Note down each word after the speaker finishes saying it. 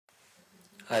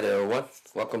Hi there everyone,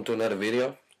 welcome to another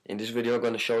video. In this video I'm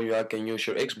going to show you how you can use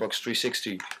your Xbox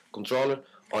 360 controller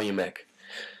on your Mac.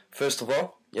 First of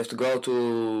all, you have to go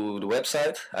to the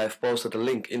website. I have posted a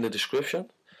link in the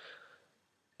description.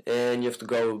 And you have to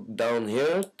go down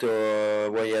here to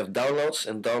where you have downloads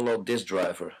and download this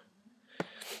driver.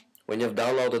 When you have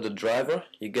downloaded the driver,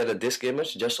 you get a disk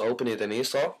image, just open it and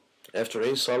install. After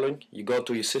installing, you go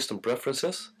to your system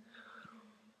preferences.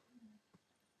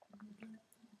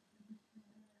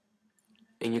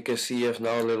 And you can see you have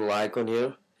now a little icon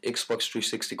here, Xbox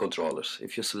 360 controllers.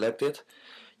 If you select it,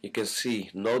 you can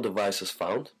see no devices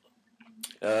found.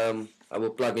 I will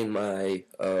plug in my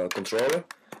controller.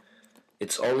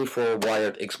 It's only for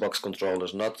wired Xbox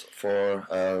controllers, not for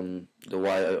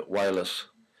the wireless.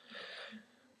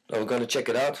 Now we're gonna check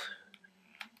it out.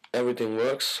 Everything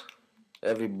works.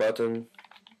 Every button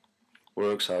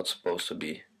works how it's supposed to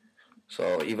be.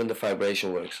 So even the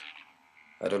vibration works.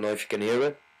 I don't know if you can hear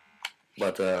it,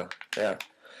 but yeah,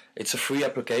 it's a free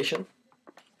application.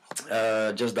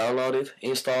 Just download it,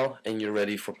 install, and you're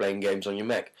ready for playing games on your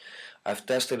Mac. I've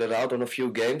tested it out on a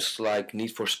few games like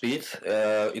Need for Speed.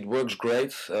 It works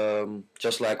great,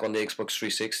 just like on the Xbox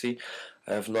 360.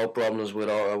 I have no problems with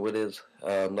it,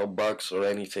 no bugs or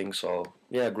anything. So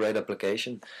yeah, great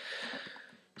application.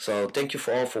 So thank you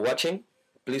all for watching.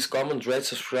 Please comment, rate,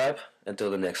 subscribe.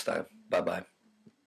 Until the next time. Bye bye.